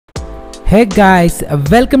Hey guys,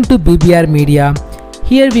 welcome to BBR Media.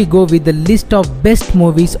 Here we go with the list of best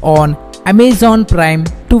movies on Amazon Prime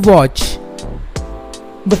to watch.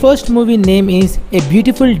 The first movie name is A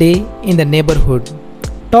Beautiful Day in the Neighborhood.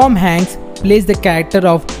 Tom Hanks plays the character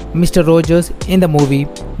of Mr. Rogers in the movie.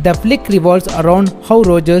 The flick revolves around how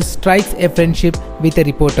Rogers strikes a friendship with a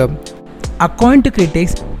reporter. According to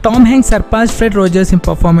critics, Tom Hanks surpassed Fred Rogers in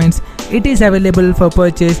performance. It is available for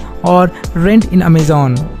purchase or rent in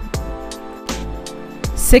Amazon.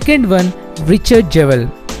 Second one, Richard Jewell.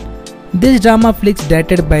 This drama flick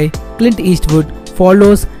directed by Clint Eastwood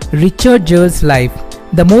follows Richard Jewell's life.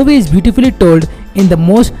 The movie is beautifully told in the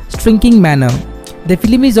most striking manner. The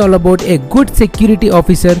film is all about a good security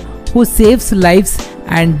officer who saves lives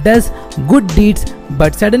and does good deeds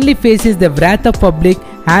but suddenly faces the wrath of public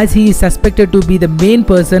as he is suspected to be the main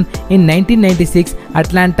person in 1996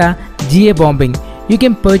 Atlanta GA bombing. You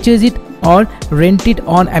can purchase it or rent it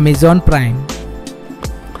on Amazon Prime.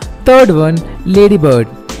 Third one, Lady Bird.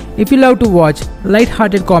 If you love to watch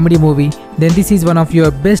light-hearted comedy movie, then this is one of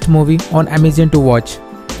your best movie on Amazon to watch.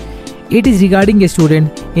 It is regarding a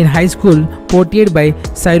student in high school portrayed by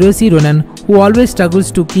Saoirse Ronan who always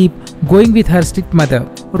struggles to keep going with her strict mother.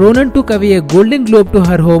 Ronan took away a Golden Globe to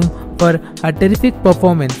her home for her terrific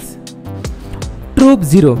performance. Troop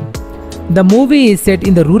Zero. The movie is set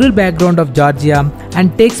in the rural background of Georgia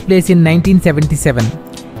and takes place in 1977.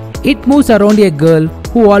 It moves around a girl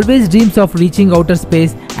who always dreams of reaching outer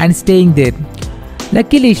space and staying there.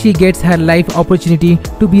 Luckily, she gets her life opportunity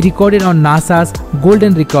to be recorded on NASA's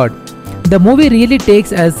Golden Record. The movie really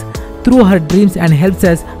takes us through her dreams and helps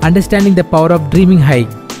us understanding the power of dreaming high.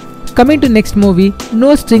 Coming to next movie,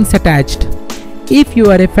 No Strings Attached. If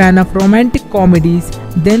you are a fan of romantic comedies,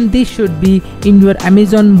 then this should be in your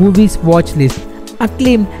Amazon Movies watch list.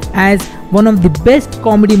 Acclaimed as one of the best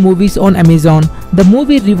comedy movies on Amazon, the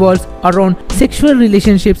movie revolves around sexual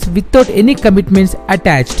relationships without any commitments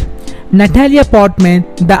attached. Natalie Portman,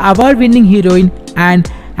 the award-winning heroine, and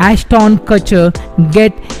Ashton Kutcher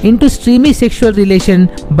get into streamy sexual relation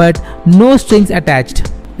but no strings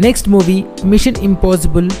attached. Next movie, Mission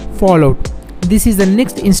Impossible Fallout. This is the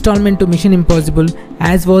next installment to Mission Impossible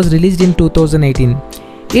as was released in 2018.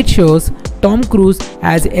 It shows Tom Cruise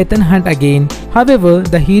as Ethan Hunt again. However,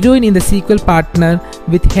 the heroine in the sequel partner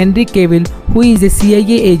with Henry Cavill, who is a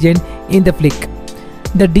CIA agent in the flick.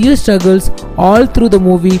 The duo struggles all through the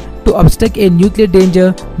movie to obstruct a nuclear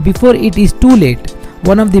danger before it is too late.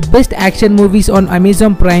 One of the best action movies on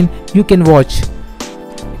Amazon Prime you can watch.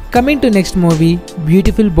 Coming to next movie,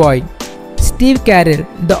 Beautiful Boy. Steve Carell,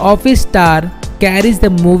 the Office star, carries the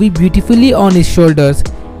movie beautifully on his shoulders.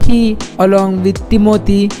 He, along with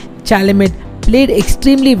Timothée Chalamet, played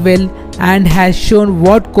extremely well and has shown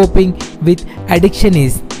what coping with addiction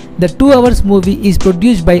is. The 2 hours movie is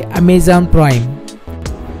produced by Amazon Prime.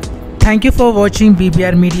 Thank you for watching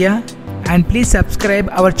BBR Media and please subscribe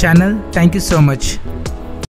our channel. Thank you so much.